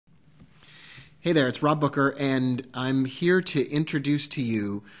Hey there, it's Rob Booker, and I'm here to introduce to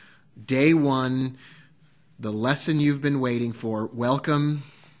you day one, the lesson you've been waiting for. Welcome.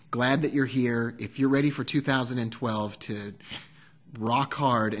 Glad that you're here. If you're ready for 2012 to rock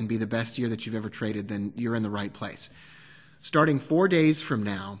hard and be the best year that you've ever traded, then you're in the right place. Starting 4 days from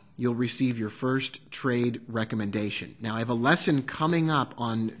now, you'll receive your first trade recommendation. Now, I have a lesson coming up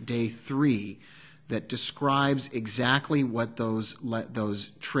on day 3 that describes exactly what those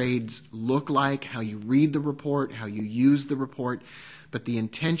trades look like, how you read the report, how you use the report. But the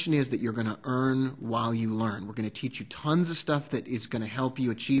intention is that you're going to earn while you learn. We're going to teach you tons of stuff that is going to help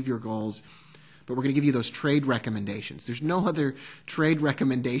you achieve your goals, but we're going to give you those trade recommendations. There's no other trade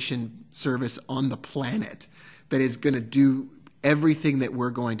recommendation service on the planet that is going to do everything that we're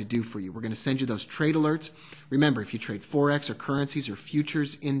going to do for you. We're going to send you those trade alerts. Remember, if you trade Forex or currencies or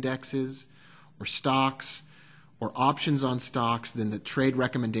futures indexes or stocks or options on stocks, then the trade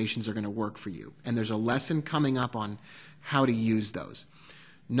recommendations are going to work for you. And there's a lesson coming up on how to use those.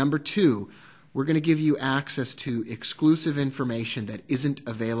 Number 2, we're going to give you access to exclusive information that isn't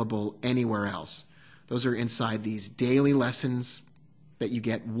available anywhere else. Those are inside these daily lessons that you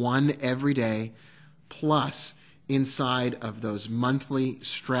get one every day, plus inside of those monthly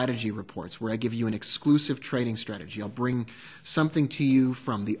strategy reports where I give you an exclusive trading strategy. I'll bring something to you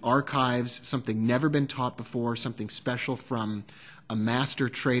from the archives, something never been taught before, something special from a master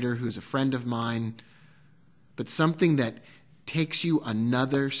trader who's a friend of mine, but something that takes you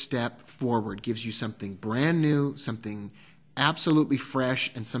another step forward, gives you something brand new, something absolutely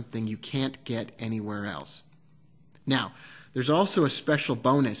fresh, and something you can't get anywhere else. Now, there's also a special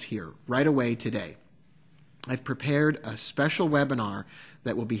bonus here right away today. I've prepared a special webinar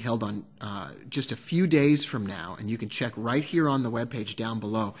that will be held on just a few days from now, and you can check right here on the webpage down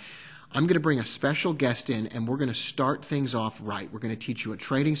below. I'm going to bring a special guest in, and we're going to start things off right. We're going to teach you a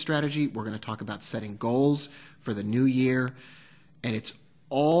trading strategy. We're going to talk about setting goals for the new year, and it's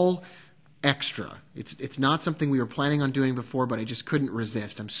all extra. It's not something we were planning on doing before, but I just couldn't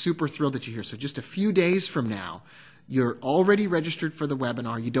resist. I'm super thrilled that you're here. So just a few days from now, you're already registered for the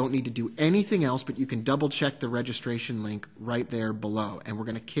webinar. You don't need to do anything else, but you can double check the registration link right there below, and we're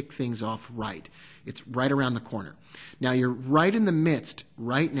going to kick things off right. It's right around the corner. Now, you're right in the midst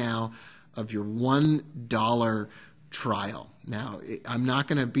right now of your $1 trial. Now, I'm not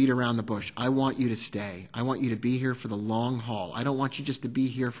going to beat around the bush. I want you to stay. I want you to be here for the long haul. I don't want you just to be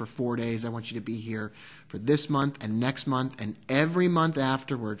here for 4 days. I want you to be here for this month and next month and every month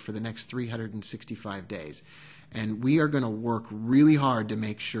afterward for the next 365 days. And we are going to work really hard to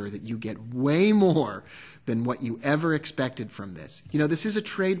make sure that you get way more than what you ever expected from this. You know, this is a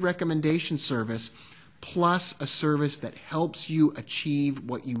trade recommendation service plus a service that helps you achieve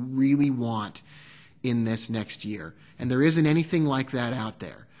what you really want in this next year. And there isn't anything like that out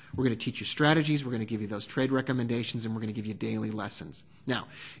there. We're going to teach you strategies, we're going to give you those trade recommendations, and we're going to give you daily lessons. Now,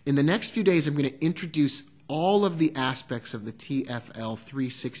 in the next few days, I'm going to introduce all of the aspects of the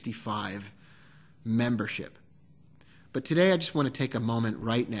TFL365 membership. But today I just want to take a moment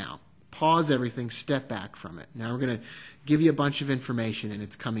right now, pause everything, step back from it. Now we're going to give you a bunch of information, and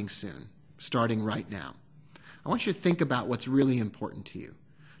it's coming soon, starting right now. I want you to think about what's really important to you,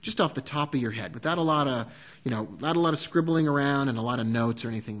 just off the top of your head, without a lot of, not a lot of scribbling around and a lot of notes or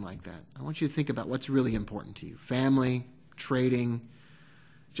anything like that. I want you to think about what's really important to you. Family, trading,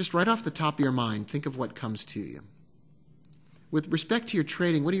 just right off the top of your mind, think of what comes to you. With respect to your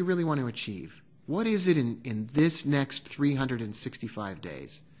trading, what do you really want to achieve? What is it in this next 365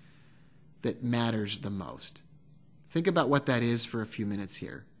 days that matters the most? Think about what that is for a few minutes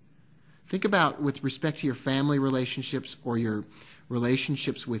here. Think about with respect to your family relationships or your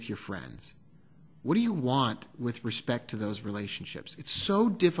relationships with your friends. What do you want with respect to those relationships? It's so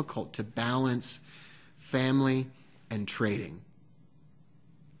difficult to balance family and trading.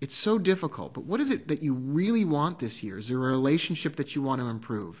 It's so difficult, but what is it that you really want this year? Is there a relationship that you want to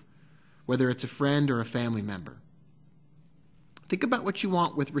improve? Whether it's a friend or a family member. Think about what you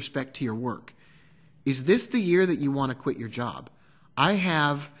want with respect to your work. Is this the year that you want to quit your job? I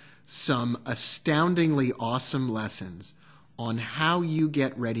have some astoundingly awesome lessons on how you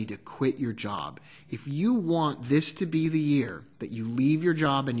get ready to quit your job. If you want this to be the year that you leave your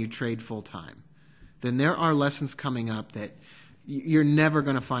job and you trade full-time, then there are lessons coming up that you're never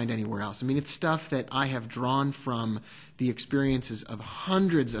going to find anywhere else. I mean, it's stuff that I have drawn from the experiences of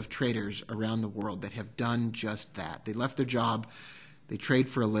hundreds of traders around the world that have done just that. They left their job, they trade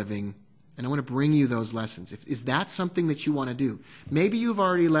for a living, and I want to bring you those lessons. Is that something that you want to do? Maybe you've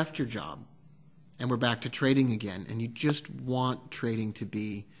already left your job and we're back to trading again, and you just want trading to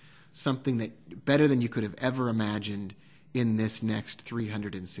be something that better than you could have ever imagined in this next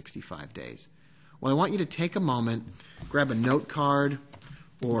 365 days. Well, I want you to take a moment, grab a note card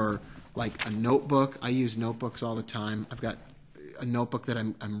or like a notebook. I use notebooks all the time. I've got a notebook that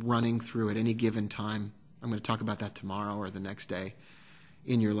I'm running through at any given time. I'm going to talk about that tomorrow or the next day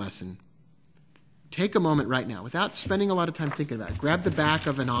in your lesson. Take a moment right now, without spending a lot of time thinking about it. Grab the back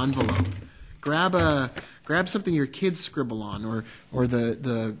of an envelope. Grab something your kids scribble on, or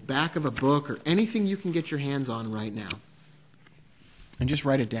the back of a book, or anything you can get your hands on right now. And just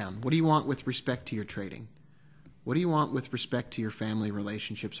write it down. What do you want with respect to your trading? What do you want with respect to your family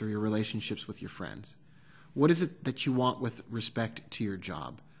relationships or your relationships with your friends? What is it that you want with respect to your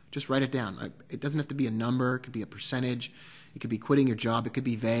job? Just write it down. It doesn't have to be a number. It could be a percentage. It could be quitting your job. It could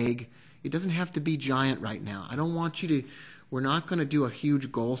be vague. It doesn't have to be giant right now. I don't want you to, we're not going to do a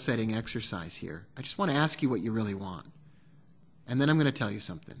huge goal-setting exercise here. I just want to ask you what you really want. And then I'm going to tell you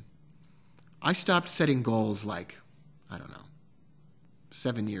something. I stopped setting goals like, I don't know,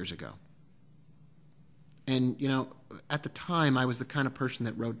 7 years ago. And, you know, at the time, I was the kind of person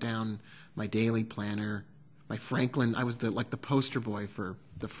that wrote down my daily planner, my Franklin. I was the poster boy for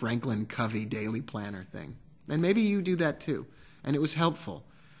the Franklin Covey daily planner thing. And maybe you do that too. And it was helpful.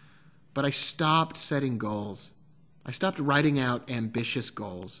 But I stopped setting goals. I stopped writing out ambitious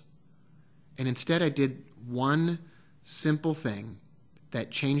goals. And instead I did one simple thing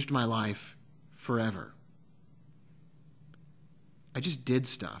that changed my life forever. I just did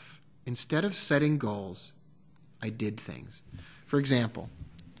stuff. Instead of setting goals, I did things. For example,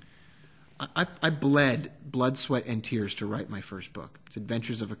 I bled blood, sweat, and tears to write my first book. It's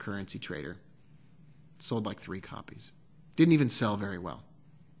Adventures of a Currency Trader. Sold like 3 copies. Didn't even sell very well.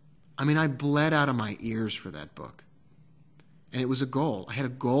 I mean, I bled out of my ears for that book. And it was a goal. I had a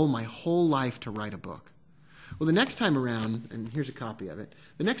goal my whole life to write a book. Well, the next time around, and here's a copy of it,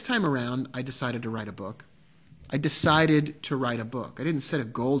 the next time around I decided to write a book. I decided to write a book. I didn't set a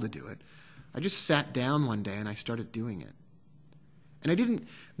goal to do it. I just sat down one day and I started doing it. And I didn't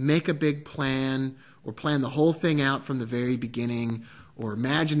make a big plan or plan the whole thing out from the very beginning or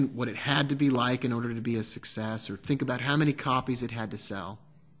imagine what it had to be like in order to be a success or think about how many copies it had to sell.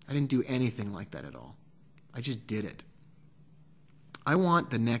 I didn't do anything like that at all. I just did it. I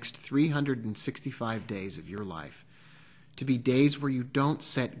want the next 365 days of your life to be days where you don't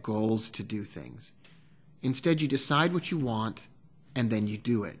set goals to do things. Instead, you decide what you want and then you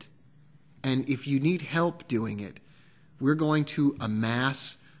do it. And if you need help doing it, we're going to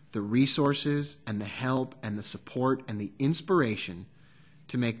amass the resources and the help and the support and the inspiration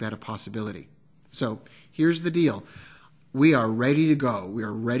to make that a possibility. So here's the deal. We are ready to go. We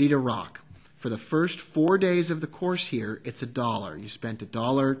are ready to rock. For the first 4 days of the course here, it's $1. You spent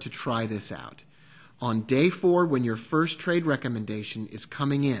 $1 to try this out. On day 4, when your first trade recommendation is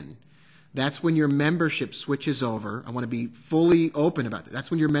coming in, that's when your membership switches over. I want to be fully open about that.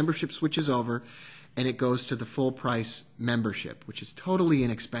 That's when your membership switches over and it goes to the full price membership, which is totally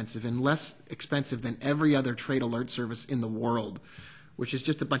inexpensive and less expensive than every other trade alert service in the world, which is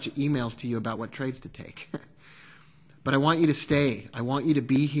just a bunch of emails to you about what trades to take. But I want you to stay. I want you to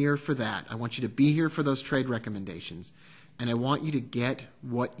be here for that. I want you to be here for those trade recommendations. And I want you to get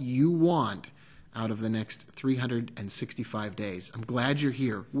what you want out of the next 365 days. I'm glad you're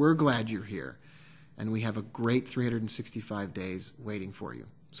here. We're glad you're here. And we have a great 365 days waiting for you.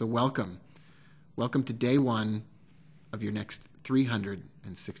 So welcome. Welcome to day 1 of your next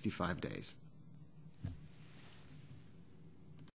 365 days.